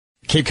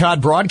Cape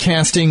Cod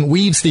Broadcasting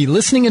weaves the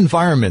listening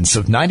environments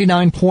of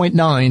 99.9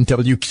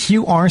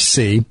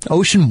 WQRC,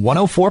 Ocean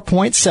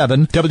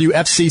 104.7,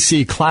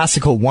 WFCC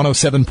Classical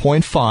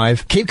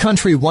 107.5, Cape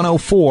Country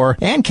 104,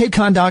 and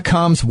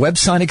CapeCon.com's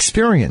website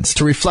experience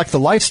to reflect the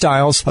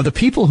lifestyles of the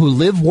people who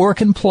live, work,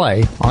 and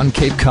play on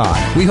Cape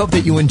Cod. We hope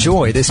that you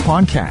enjoy this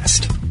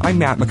podcast. I'm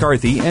Matt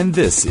McCarthy, and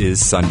this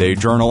is Sunday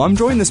Journal. I'm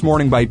joined this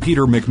morning by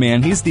Peter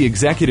McMahon. He's the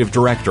executive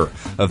director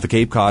of the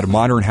Cape Cod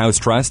Modern House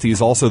Trust.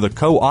 He's also the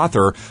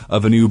co-author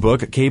of a new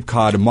book, Cape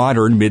Cod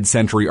Modern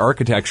Mid-Century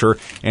Architecture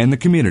and the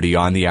Community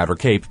on the Outer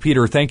Cape.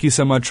 Peter, thank you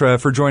so much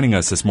for joining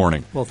us this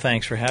morning. Well,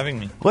 thanks for having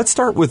me. Let's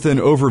start with an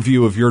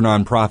overview of your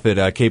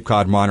nonprofit, Cape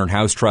Cod Modern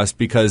House Trust,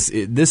 because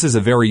this is a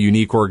very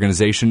unique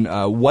organization.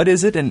 What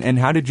is it, and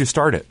how did you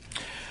start it?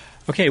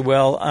 Okay,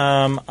 well,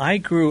 I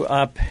grew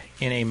up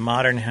in a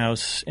modern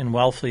house in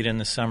Wellfleet in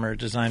the summer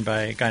designed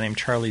by a guy named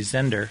Charlie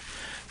Zender,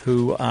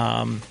 who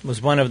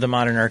was one of the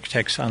modern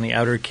architects on the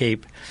Outer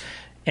Cape,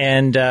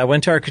 and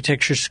went to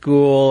architecture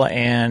school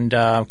and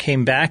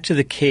came back to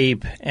the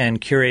Cape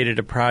and curated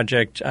a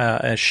project,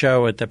 a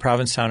show at the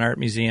Provincetown Art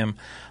Museum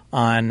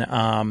on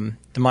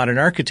the modern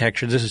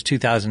architecture. This is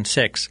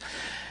 2006.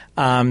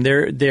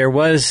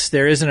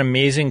 There is an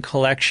amazing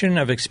collection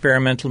of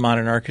experimental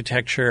modern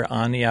architecture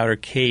on the Outer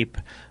Cape,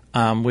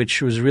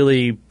 which was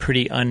really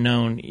pretty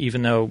unknown,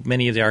 even though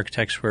many of the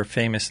architects were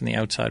famous in the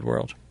outside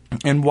world.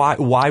 And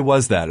why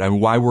was that? I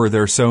mean, why were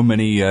there so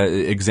many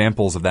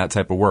examples of that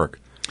type of work?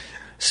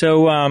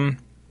 So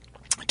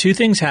two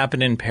things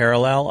happened in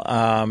parallel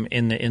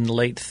in the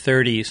late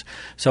 30s.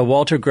 So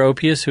Walter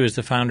Gropius, who is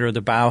the founder of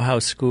the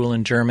Bauhaus School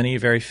in Germany, a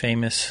very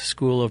famous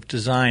school of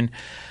design,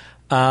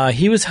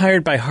 he was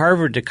hired by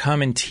Harvard to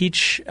come and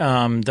teach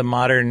the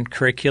modern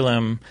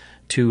curriculum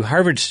to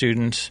Harvard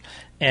students.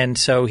 And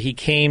so he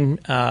came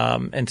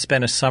and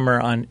spent a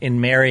summer in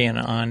Marion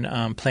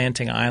on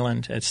Planting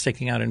Island,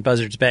 sticking out in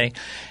Buzzards Bay,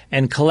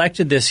 and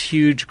collected this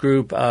huge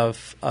group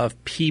of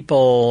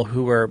people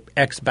who were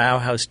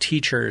ex-Bauhaus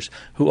teachers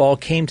who all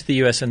came to the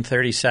U.S. in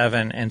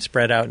 1937 and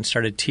spread out and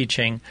started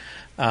teaching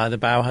the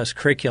Bauhaus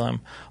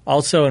curriculum.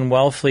 Also in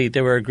Wellfleet,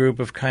 there were a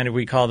group of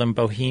we call them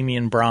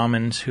Bohemian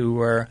Brahmins who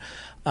were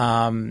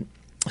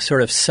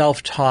sort of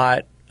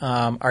self-taught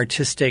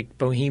artistic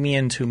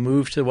bohemians who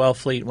moved to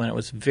Wellfleet when it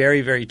was very,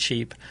 very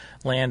cheap.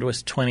 Land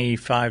was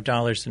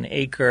 $25 an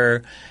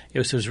acre. It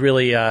was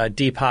really a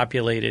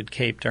depopulated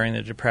Cape during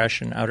the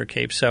Depression, Outer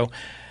Cape. So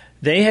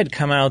they had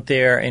come out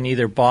there and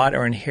either bought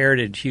or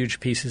inherited huge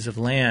pieces of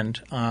land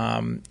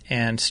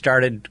and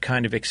started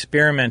kind of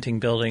experimenting,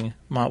 building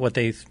what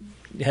they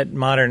had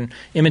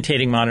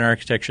imitating modern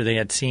architecture they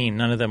had seen.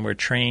 None of them were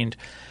trained.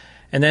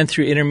 And then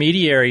through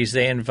intermediaries,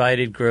 they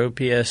invited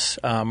Gropius,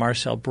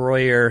 Marcel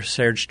Breuer,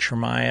 Serge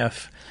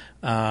Chermayeff,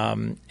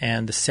 and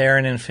the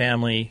Saarinen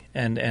family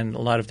and a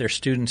lot of their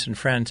students and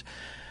friends.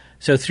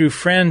 So through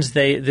friends,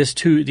 these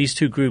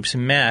two groups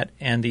met,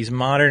 and these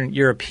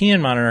European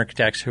modern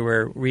architects who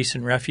were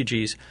recent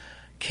refugees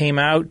came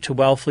out to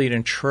Wellfleet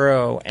and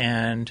Truro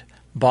and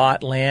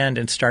bought land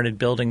and started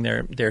building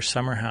their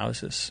summer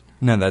houses.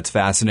 No, that's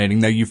fascinating.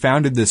 Now, you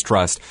founded this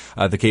trust,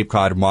 the Cape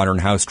Cod Modern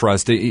House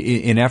Trust,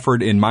 in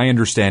effort, in my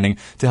understanding,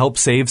 to help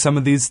save some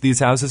of these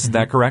houses. Mm-hmm. Is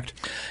that correct?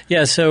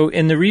 Yeah. So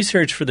in the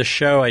research for the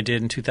show I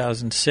did in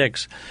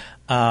 2006,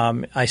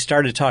 I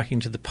started talking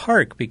to the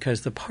park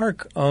because the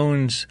park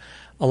owns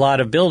a lot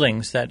of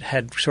buildings that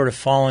had sort of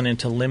fallen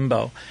into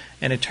limbo.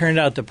 And it turned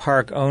out the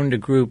park owned a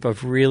group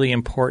of really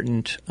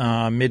important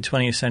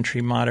mid-20th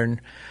century modern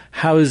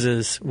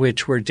houses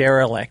which were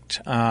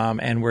derelict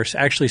and were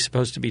actually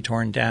supposed to be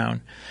torn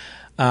down.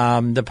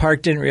 The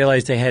park didn't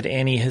realize they had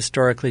any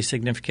historically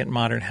significant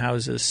modern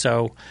houses.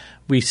 So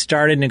we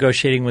started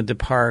negotiating with the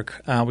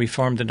park. We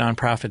formed a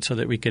nonprofit so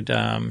that we could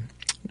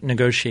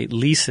negotiate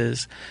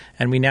leases,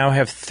 and we now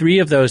have 3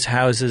 of those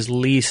houses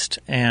leased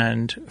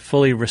and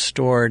fully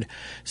restored.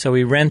 So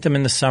we rent them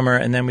in the summer,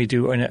 and then we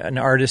do an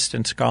artist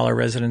and scholar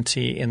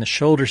residency in the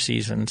shoulder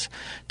seasons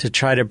to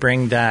try to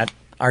bring that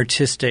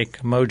artistic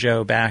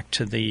mojo back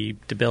to the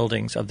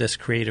buildings of this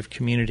creative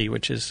community,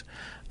 which is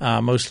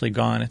mostly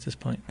gone at this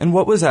point. And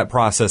what was that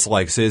process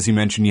like? So as you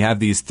mentioned, you have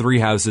these 3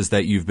 houses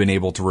that you've been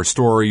able to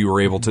restore. You were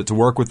able to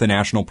work with the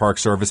National Park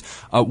Service.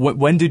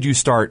 When did you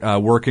start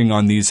working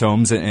on these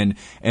homes, and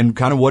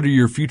kind of what are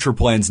your future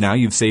plans now?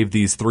 You've saved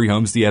these 3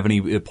 homes. Do you have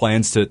any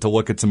plans to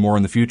look at some more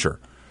in the future?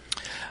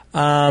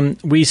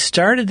 We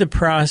started the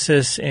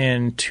process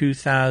in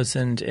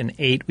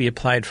 2008. We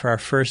applied for our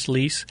first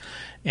lease,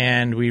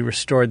 and we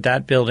restored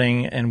that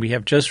building, and we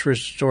have just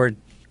restored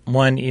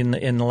one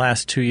in the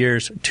last 2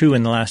 years, 2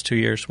 in the last 2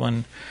 years,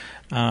 one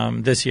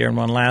this year and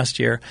one last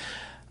year.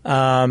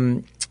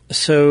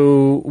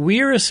 So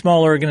we're a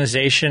small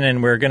organization,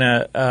 and we're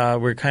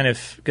kind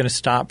of gonna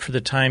stop for the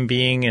time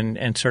being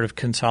and sort of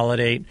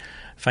consolidate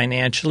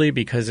financially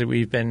because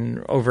we've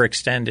been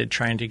overextended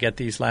trying to get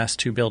these last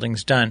 2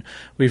 buildings done.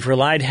 We've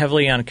relied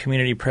heavily on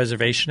Community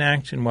Preservation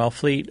Act in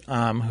Wellfleet,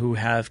 who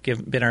have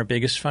been our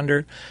biggest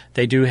funder.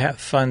 They do have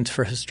funds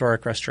for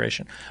historic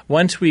restoration.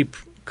 Once we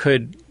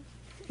could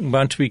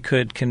we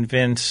could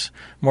convince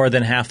more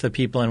than half the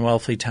people in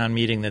Wellfleet town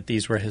meeting that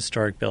these were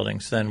historic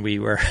buildings, then we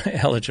were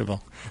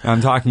eligible.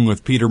 I'm talking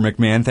with Peter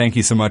McMahon. Thank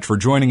you so much for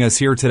joining us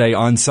here today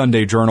on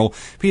Sunday Journal.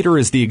 Peter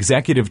is the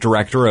executive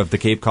director of the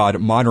Cape Cod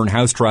Modern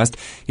House Trust.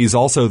 He's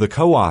also the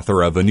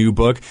co-author of a new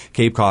book,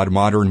 Cape Cod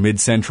Modern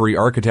Mid-Century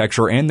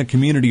Architecture and the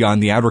Community on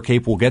the Outer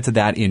Cape. We'll get to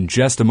that in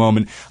just a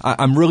moment.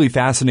 I'm really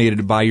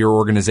fascinated by your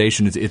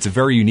organization. It's a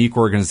very unique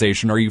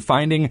organization. Are you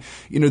finding,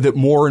 that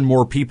more and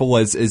more people,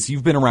 as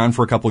you've been around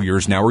for a couple of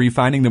years now, are you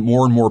finding that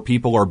more and more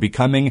people are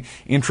becoming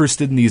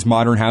interested in these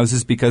modern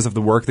houses because of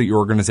the work that your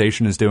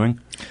organization is doing?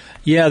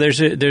 Yeah, there's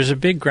a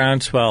big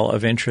groundswell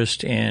of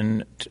interest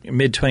in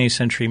mid-20th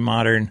century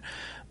modern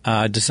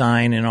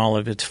design in all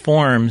of its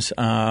forms.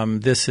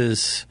 This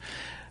is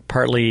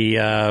partly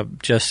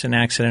just an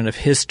accident of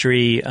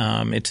history.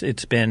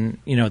 It's been,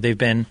 they've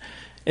been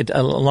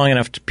a long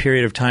enough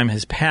period of time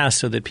has passed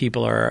so that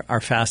people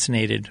are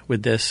fascinated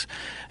with this.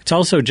 It's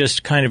also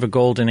just kind of a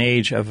golden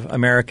age of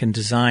American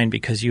design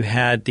because you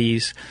had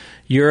these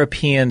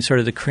European, sort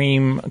of the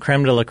creme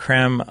de la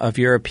creme of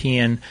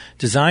European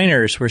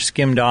designers were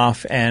skimmed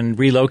off and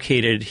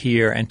relocated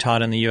here and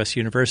taught in the U.S.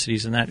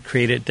 universities, and that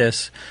created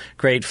this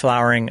great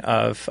flowering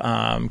of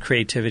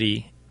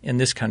creativity in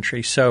this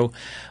country. So,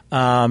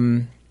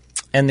 and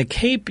the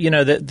Cape,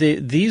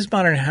 these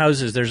modern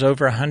houses, there's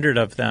over 100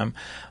 of them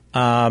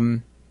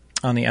on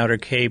the Outer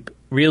Cape,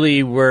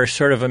 really were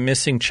sort of a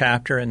missing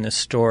chapter in this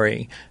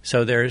story.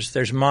 So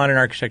there's modern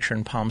architecture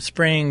in Palm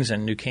Springs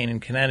and New Canaan,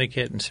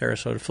 Connecticut, and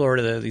Sarasota,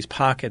 Florida. There are these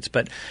pockets,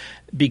 but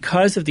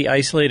because of the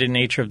isolated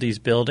nature of these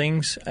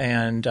buildings,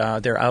 and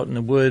they're out in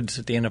the woods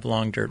at the end of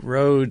long dirt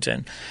roads,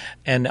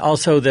 and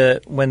also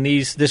when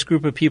this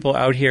group of people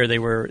out here, they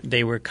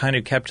were kind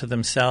of kept to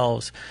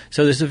themselves.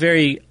 So there's a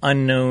very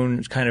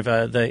unknown kind of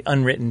the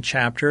unwritten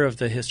chapter of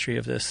the history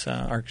of this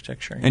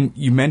architecture. And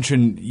you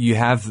mentioned you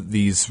have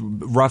these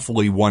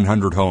roughly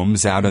 100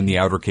 homes out on the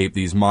Outer Cape,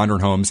 these modern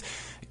homes.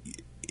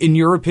 In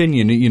your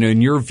opinion,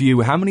 in your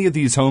view, how many of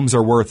these homes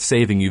are worth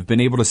saving? You've been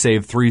able to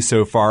save 3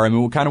 so far. I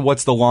mean,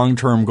 what's the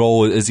long-term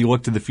goal as you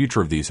look to the future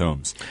of these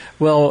homes?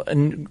 Well,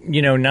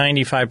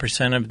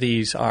 95% of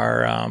these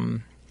are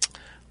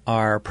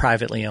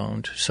privately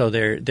owned. So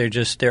they're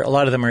a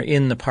lot of them are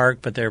in the park,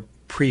 but they're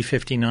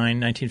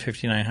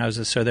pre-1959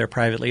 houses, so they're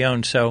privately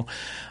owned. So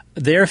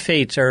their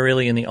fates are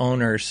really in the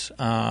owners,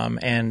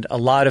 and a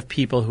lot of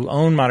people who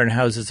own modern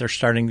houses are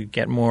starting to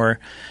get more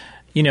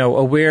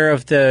aware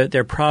of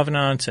their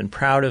provenance and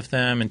proud of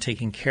them and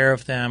taking care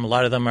of them. A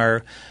lot of them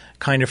are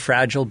kind of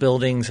fragile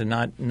buildings and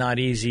not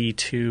easy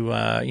to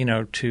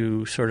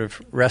to sort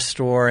of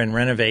restore and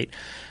renovate.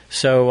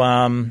 So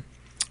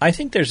I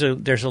think there's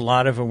a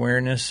lot of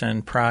awareness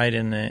and pride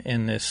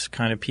in this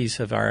kind of piece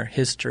of our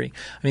history.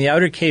 I mean, the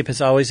Outer Cape has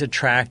always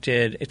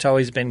attracted. It's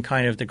always been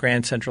kind of the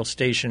Grand Central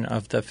Station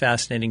of the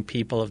fascinating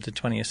people of the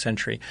 20th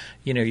century.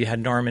 You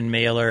had Norman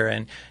Mailer,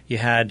 and you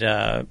had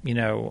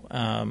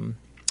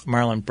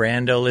Marlon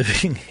Brando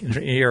living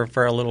here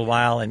for a little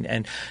while,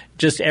 and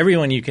just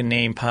everyone you can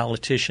name,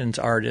 politicians,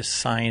 artists,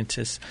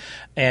 scientists,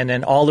 and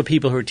then all the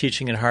people who are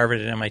teaching at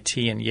Harvard and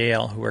MIT and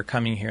Yale who are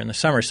coming here in the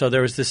summer. So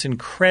there was this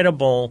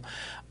incredible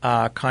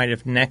kind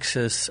of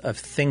nexus of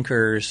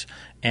thinkers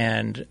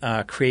and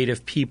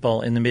creative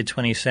people in the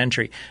mid-20th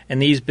century.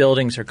 And these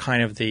buildings are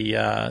kind of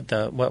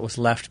the what was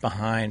left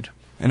behind.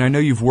 And I know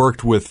you've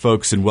worked with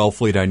folks in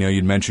Wellfleet. I know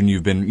you'd mentioned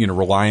you've been,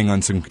 relying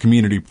on some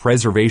Community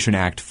Preservation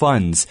Act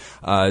funds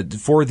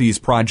for these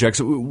projects.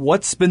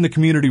 What's been the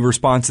community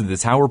response to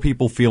this? How are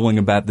people feeling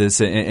about this,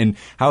 and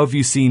how have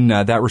you seen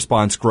that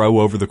response grow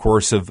over the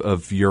course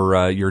of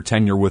your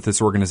tenure with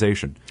this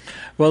organization?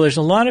 Well, there's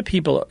a lot of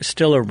people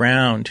still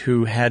around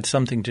who had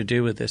something to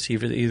do with this.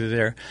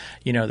 Either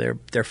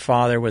their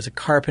father was a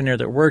carpenter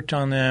that worked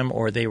on them,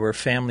 or they were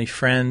family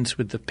friends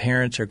with the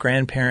parents or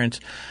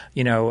grandparents,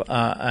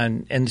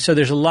 and so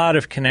there's a lot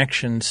of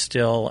connections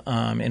still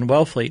in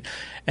Wellfleet.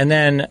 And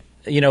then,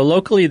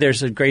 locally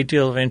there's a great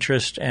deal of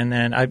interest. And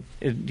then,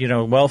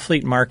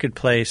 Wellfleet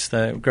Marketplace,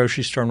 the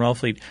grocery store in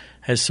Wellfleet,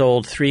 has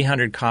sold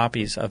 300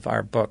 copies of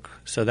our book.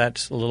 So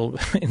that's a little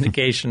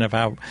indication of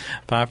how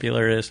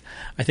popular it is.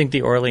 I think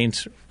the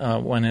Orleans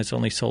one has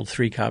only sold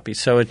 3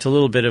 copies. So it's a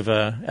little bit of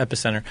a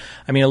epicenter.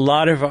 I mean, a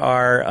lot of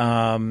our,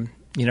 a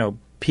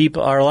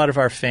lot of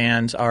our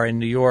fans are in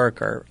New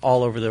York or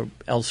all over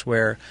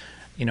elsewhere.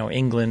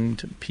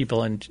 England,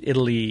 people in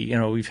Italy.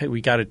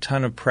 We got a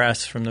ton of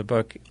press from the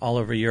book all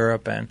over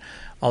Europe and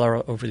all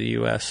over the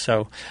U.S.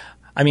 So,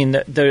 I mean,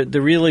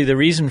 the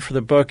reason for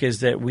the book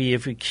is that we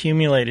have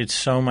accumulated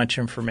so much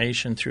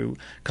information through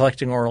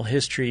collecting oral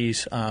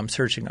histories,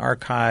 searching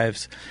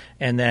archives,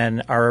 and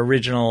then our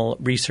original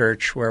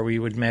research where we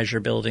would measure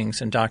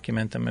buildings and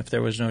document them if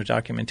there was no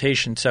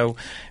documentation. So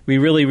we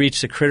really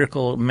reached a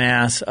critical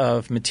mass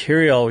of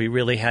material. We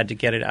really had to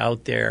get it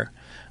out there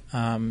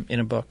in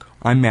a book.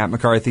 I'm Matt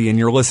McCarthy, and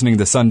you're listening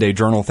to Sunday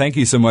Journal. Thank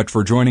you so much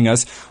for joining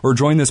us. We're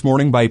joined this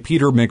morning by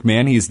Peter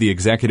McMahon. He's the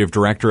executive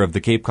director of the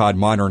Cape Cod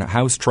Modern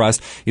House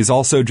Trust. He's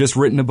also just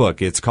written a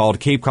book. It's called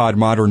Cape Cod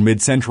Modern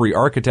Mid-Century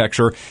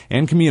Architecture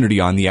and Community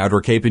on the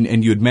Outer Cape,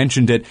 and you had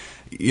mentioned it.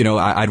 You know,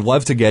 I'd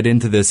love to get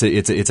into this.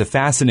 It's a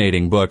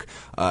fascinating book.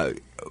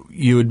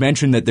 You had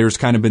mentioned that there's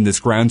kind of been this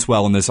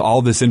groundswell and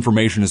all this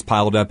information has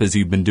piled up as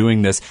you've been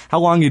doing this. How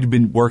long had you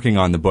been working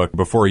on the book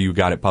before you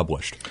got it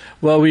published?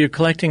 Well, we were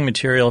collecting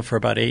material for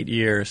about 8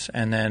 years,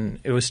 and then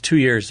it was 2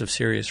 years of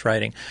serious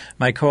writing.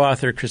 My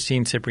co-author,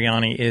 Christine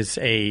Cipriani, is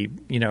a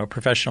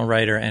professional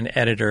writer and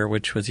editor,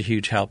 which was a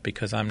huge help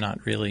because I'm not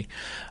really.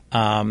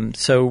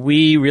 So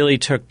we really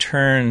took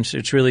turns.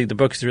 The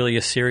book is really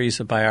a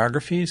series of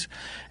biographies,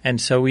 and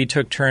so we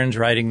took turns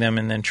writing them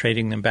and then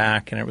trading them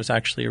back, and it was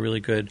actually a really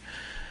good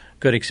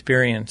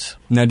experience.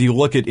 Now, do you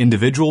look at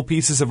individual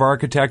pieces of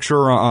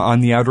architecture on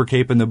the Outer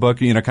Cape in the book?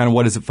 Kind of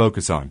what does it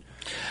focus on?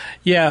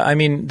 Yeah, I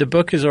mean, the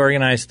book is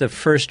organized. The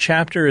first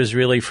chapter is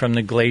really from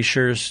the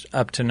glaciers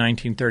up to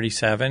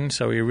 1937.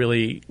 So we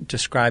really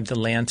describe the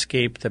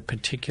landscape, the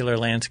particular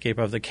landscape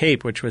of the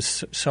Cape, which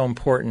was so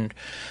important.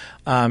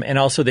 And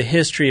also the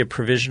history of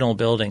provisional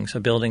buildings,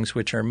 of buildings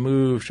which are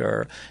moved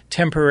or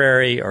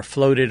temporary or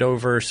floated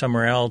over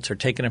somewhere else or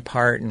taken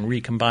apart and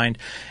recombined.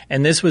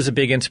 And this was a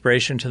big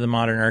inspiration to the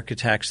modern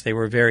architects. They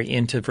were very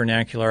into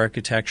vernacular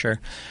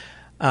architecture.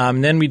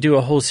 Then we do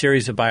a whole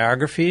series of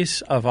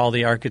biographies of all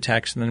the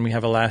architects, and then we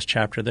have a last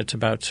chapter that's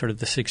about sort of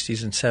the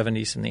 60s and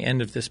 70s and the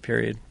end of this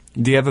period.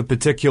 Do you have a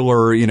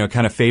particular,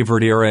 kind of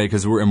favorite era?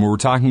 Because we're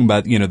talking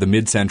about, the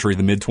mid-century,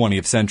 the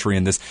mid-20th century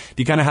in this. Do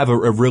you kind of have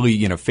a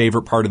really,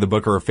 favorite part of the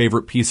book or a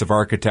favorite piece of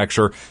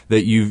architecture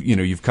that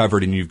you've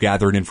covered and you've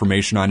gathered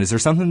information on? Is there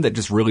something that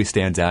just really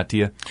stands out to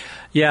you?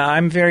 Yeah,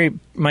 I'm very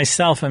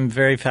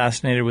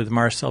fascinated with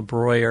Marcel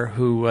Breuer,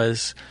 who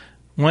was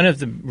one of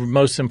the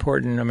most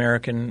important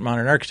American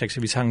modern architects. He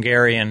was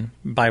Hungarian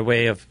by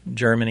way of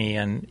Germany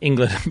and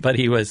England, but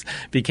he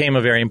became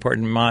a very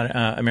important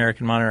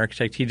American modern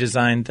architect. He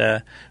designed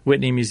the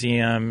Whitney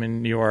Museum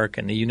in New York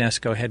and the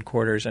UNESCO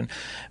headquarters,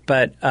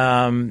 but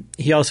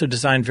he also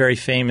designed very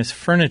famous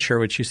furniture,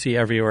 which you see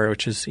everywhere.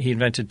 He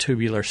invented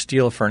tubular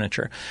steel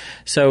furniture.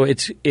 So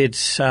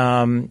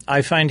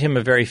I find him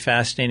a very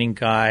fascinating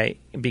guy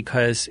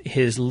because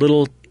his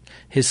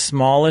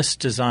smallest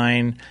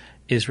design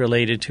is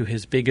related to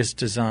his biggest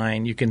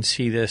design. You can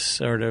see this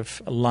sort of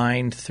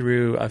line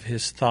through of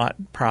his thought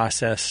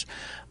process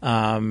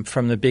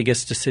from the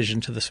biggest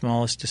decision to the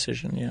smallest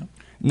decision. Yeah.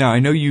 Now, I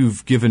know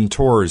you've given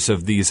tours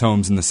of these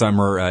homes in the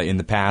summer in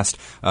the past,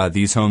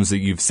 these homes that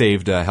you've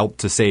helped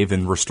to save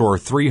and restore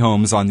 3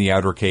 homes on the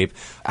Outer Cape.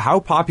 How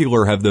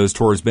popular have those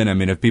tours been? I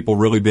mean, have people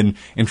really been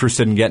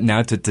interested in getting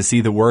out to see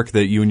the work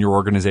that you and your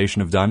organization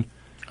have done?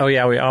 Oh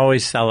yeah, we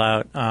always sell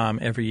out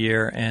every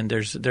year, and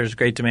there's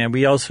great demand.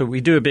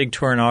 We do a big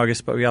tour in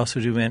August, but we also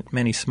do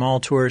many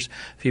small tours.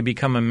 If you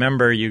become a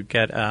member, you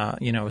get a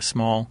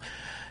small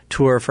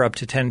tour for up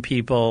to 10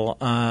 people.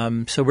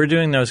 So we're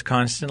doing those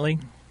constantly.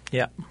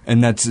 Yeah.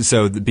 And that's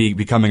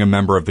becoming a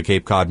member of the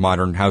Cape Cod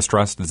Modern House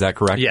Trust. Is that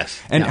correct?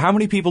 Yes. And how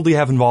many people do you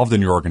have involved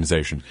in your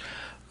organization?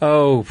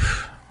 Oh,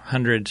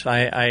 hundreds.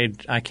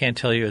 I can't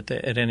tell you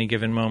at any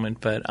given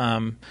moment, but.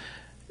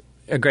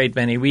 A great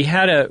many. We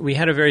had a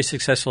very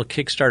successful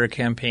Kickstarter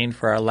campaign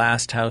for our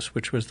last house,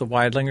 which was the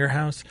Weidlinger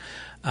House,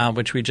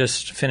 which we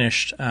just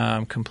finished,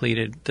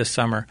 completed this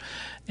summer.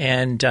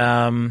 And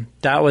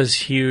that was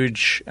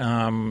huge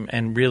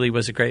and really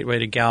was a great way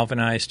to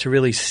galvanize, to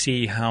really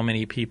see how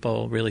many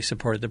people really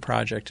supported the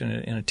project in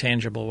a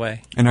tangible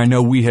way. And I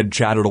know we had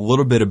chatted a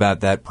little bit about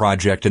that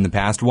project in the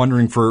past,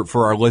 wondering for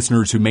our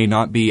listeners who may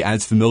not be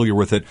as familiar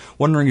with it,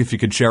 wondering if you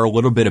could share a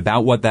little bit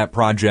about what that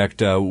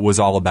project was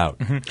all about.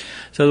 Mm-hmm.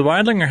 So the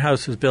Weidlinger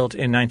House was built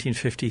in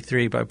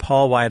 1953 by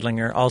Paul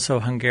Weidlinger, also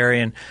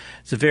Hungarian.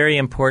 He's a very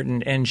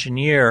important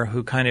engineer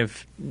who kind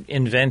of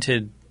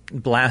invented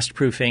blast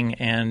proofing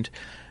and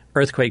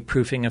earthquake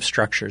proofing of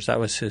structures. That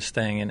was his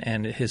thing,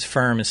 and his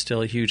firm is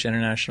still a huge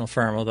international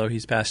firm, although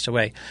he's passed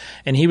away.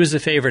 And he was the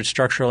favorite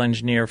structural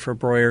engineer for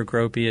Breuer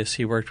Gropius.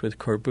 He worked with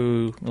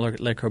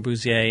Le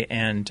Corbusier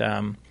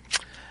and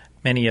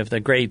many of the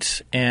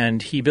greats.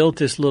 And he built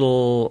this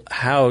little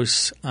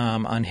house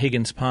on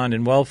Higgins Pond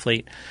in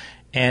Wellfleet,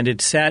 and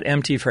it sat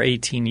empty for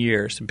 18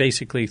 years,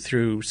 basically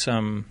through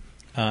some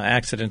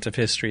accidents of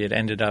history. It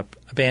ended up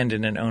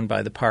abandoned and owned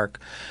by the park.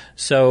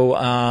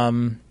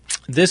 So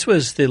this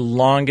was the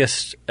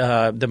longest,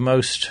 the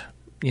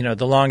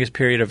longest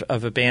period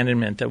of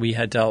abandonment that we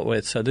had dealt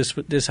with. So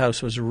this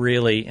house was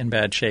really in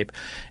bad shape,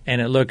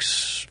 and it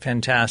looks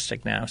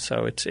fantastic now.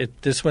 So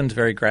this one's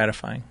very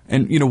gratifying.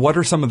 And what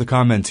are some of the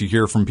comments you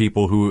hear from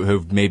people who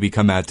have maybe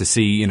come out to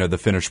see the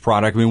finished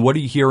product? I mean, what are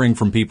you hearing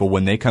from people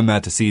when they come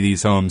out to see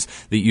these homes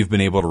that you've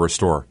been able to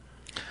restore?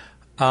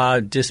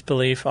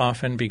 Disbelief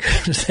often,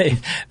 because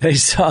they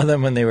saw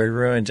them when they were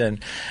ruined,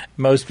 and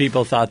most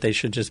people thought they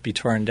should just be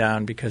torn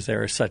down because they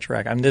were such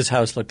wreck. I mean, this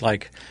house looked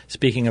like,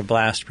 speaking of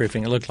blast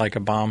proofing, it looked like a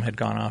bomb had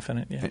gone off in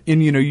it. Yeah.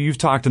 And, you've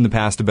talked in the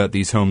past about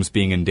these homes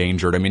being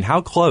endangered. I mean,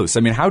 how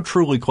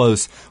truly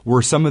close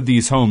were some of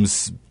these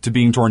homes to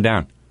being torn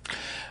down?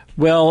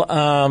 Well,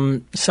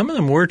 some of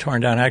them were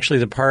torn down. Actually,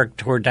 the park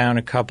tore down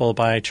a couple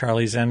by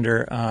Charlie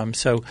Zender.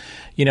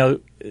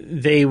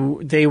 They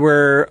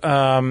were,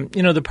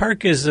 the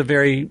park is a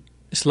very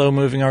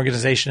slow-moving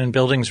organization, and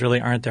buildings really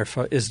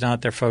is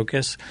not their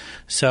focus.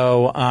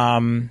 So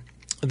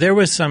there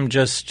was some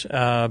just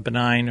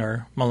benign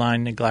or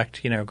malign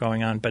neglect,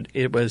 going on, but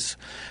it was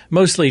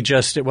mostly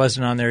just it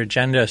wasn't on their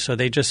agenda, so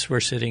they just were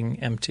sitting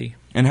empty.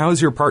 And how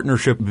has your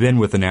partnership been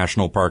with the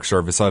National Park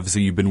Service?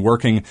 Obviously, you've been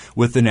working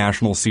with the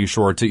National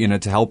Seashore to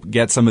help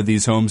get some of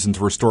these homes and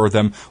to restore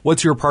them.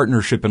 What's your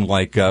partnership been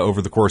like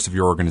over the course of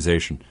your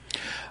organization?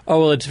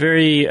 Oh, well, it's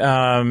very,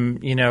 I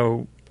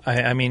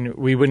mean,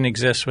 we wouldn't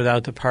exist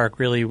without the park.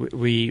 Really,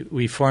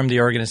 we formed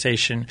the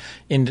organization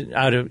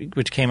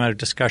which came out of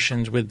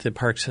discussions with the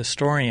park's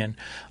historian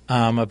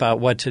about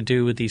what to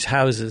do with these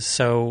houses.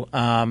 So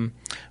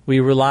we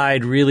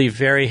relied really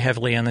very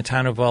heavily on the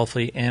town of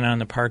Wellfleet and on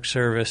the Park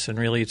Service, and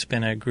really it's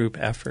been a group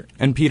effort.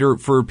 And Peter,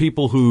 for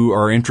people who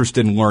are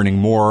interested in learning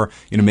more,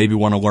 maybe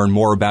want to learn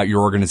more about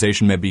your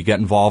organization, maybe get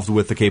involved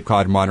with the Cape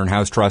Cod Modern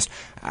House Trust,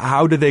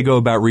 how do they go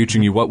about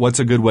reaching you? What's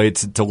a good way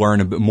to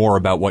learn a bit more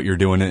about what you're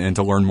doing and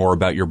to learn more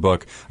about your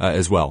book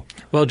as well?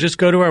 Well, just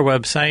go to our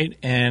website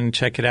and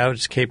check it out.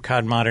 It's Cape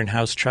Cod Modern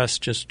House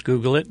Trust. Just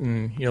Google it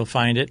and you'll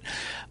find it.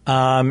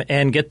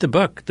 And get the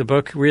book. The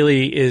book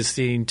really is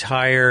the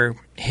entire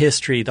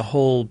history, the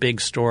whole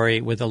big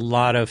story, with a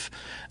lot of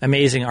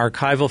amazing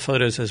archival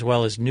photos as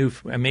well as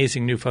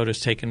amazing new photos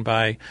taken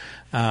by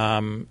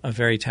a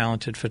very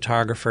talented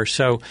photographer.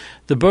 So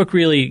the book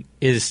really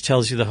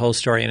tells you the whole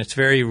story, and it's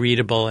very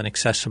readable and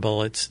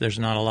accessible. There's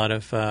not a lot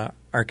of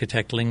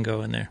architect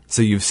lingo in there.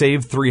 So you've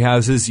saved 3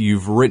 houses.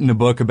 You've written a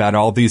book about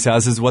all these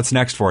houses. What's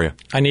next for you?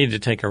 I need to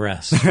take a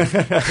rest.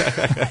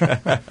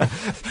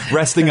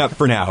 Resting up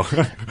for now.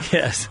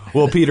 Yes.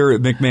 Well, Peter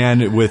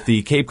McMahon with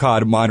the Cape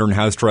Cod Modern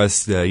House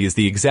Trust, he is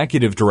the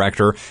executive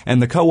director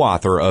and the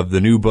co-author of the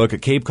new book,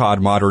 Cape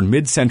Cod Modern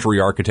Mid-Century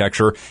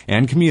Architecture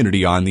and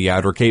Community on the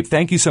Outer Cape.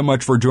 Thank you so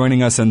much for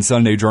joining us on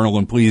Sunday Journal,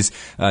 and please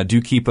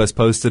do keep us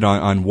posted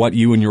on what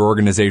you and your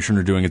organization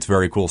are doing. It's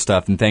very cool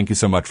stuff, and thank you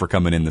so much for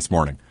coming in this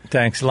morning.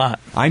 Thanks a lot.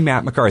 I'm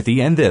Matt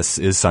McCarthy, and this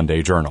is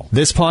Sunday Journal.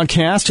 This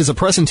podcast is a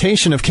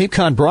presentation of Cape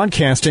Cod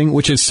Broadcasting,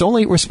 which is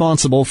solely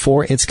responsible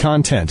for its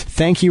content.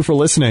 Thank you for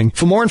listening.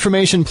 For more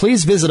information,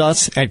 please visit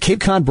us at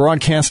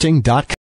capecodbroadcasting.com.